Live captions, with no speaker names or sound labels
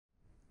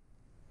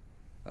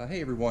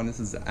Hey everyone, this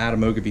is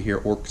Adam Ogilvy here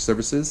at Orc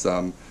Services.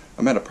 I'm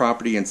at a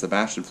property in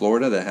Sebastian,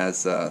 Florida that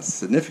has a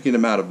significant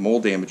amount of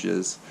mold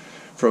damages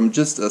from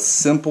just a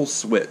simple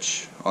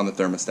switch on the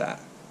thermostat.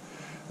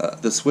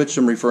 The switch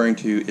I'm referring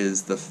to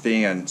is the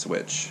fan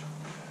switch.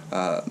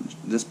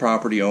 This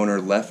property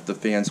owner left the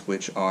fan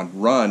switch on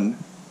run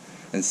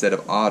instead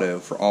of auto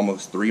for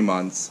almost 3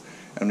 months.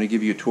 I'm going to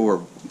give you a tour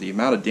of the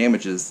amount of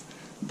damages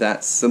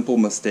that simple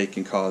mistake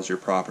can cause your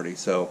property.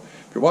 So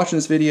if you're watching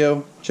this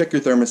video, check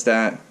your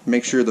thermostat,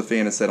 make sure the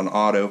fan is set on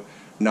auto,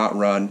 not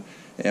run.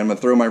 And I'm going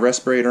to throw my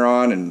respirator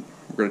on and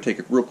we're going to take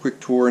a real quick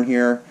tour in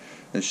here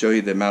and show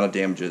you the amount of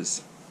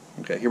damages.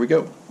 Okay, here we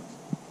go.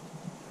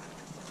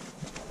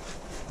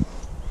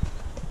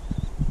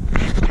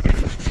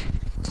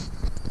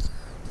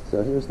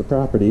 So here's the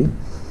property.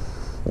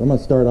 I'm going to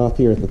start off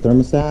here at the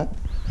thermostat.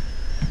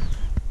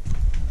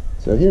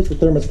 So here's the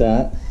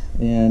thermostat,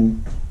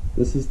 and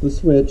this is the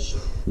switch.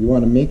 You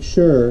want to make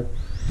sure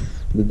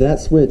that that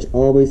switch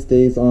always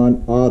stays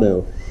on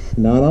auto,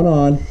 not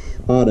on,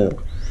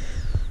 auto.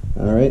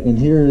 Alright, and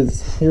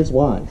here's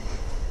why.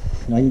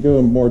 And I can go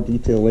in more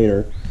detail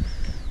later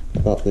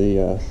about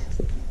the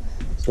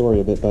story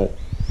of it, but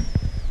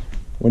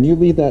when you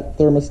leave that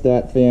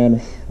thermostat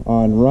fan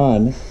on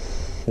run,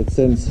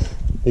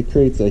 it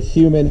creates a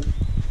humid,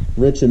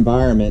 rich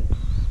environment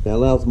that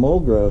allows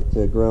mold growth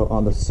to grow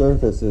on the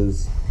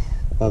surfaces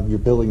of your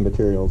building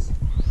materials,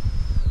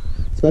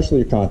 especially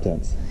your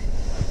contents.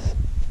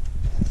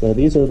 So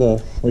these are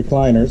the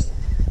recliners,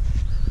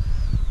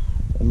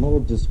 and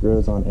mold just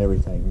grows on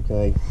everything,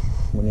 okay,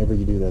 whenever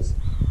you do this.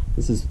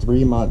 This is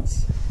 3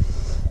 months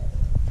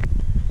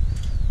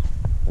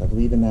of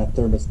leaving that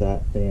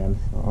thermostat fan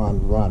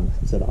on run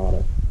instead of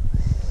auto.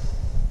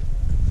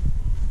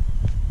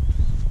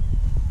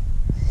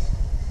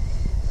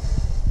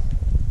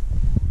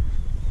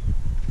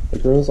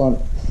 It grows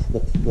on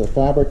the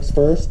fabrics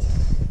first,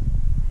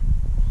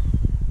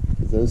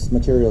 because those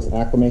materials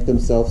acclimate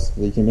themselves to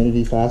the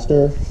humidity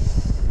faster,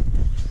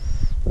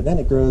 but then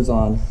it grows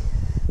on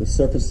the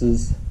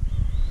surfaces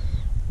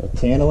of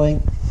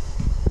paneling,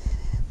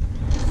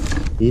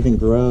 it even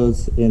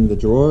grows in the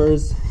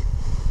drawers,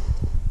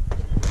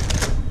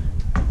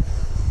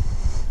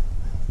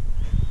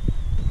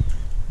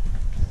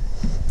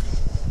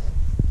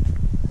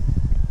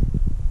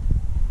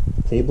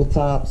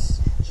 tabletops,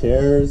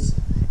 chairs,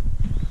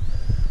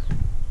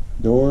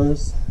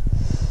 doors,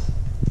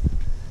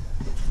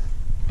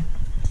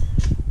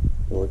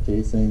 door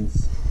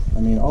casings, I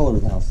mean all over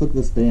the house. Look at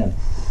this fan.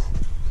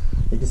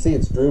 You can see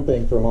it's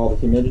drooping from all the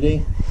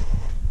humidity.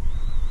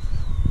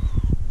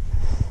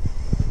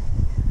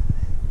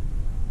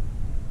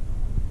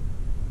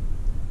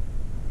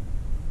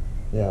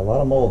 Yeah, a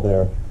lot of mold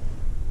there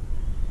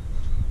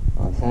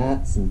on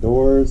hats and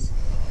doors.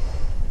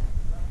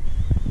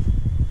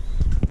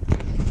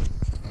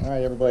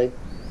 Alright everybody,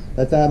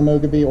 that's Adam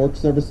Ogilvy, Orc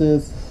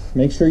Services.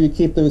 Make sure you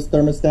keep those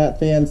thermostat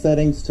fan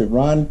settings to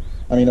run.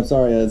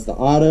 As the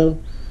auto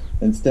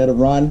instead of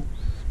run,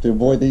 to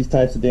avoid these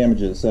types of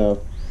damages. So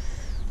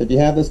if you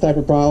have this type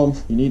of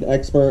problem, you need an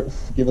expert,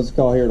 give us a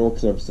call here at Orc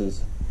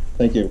Services.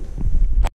 Thank you.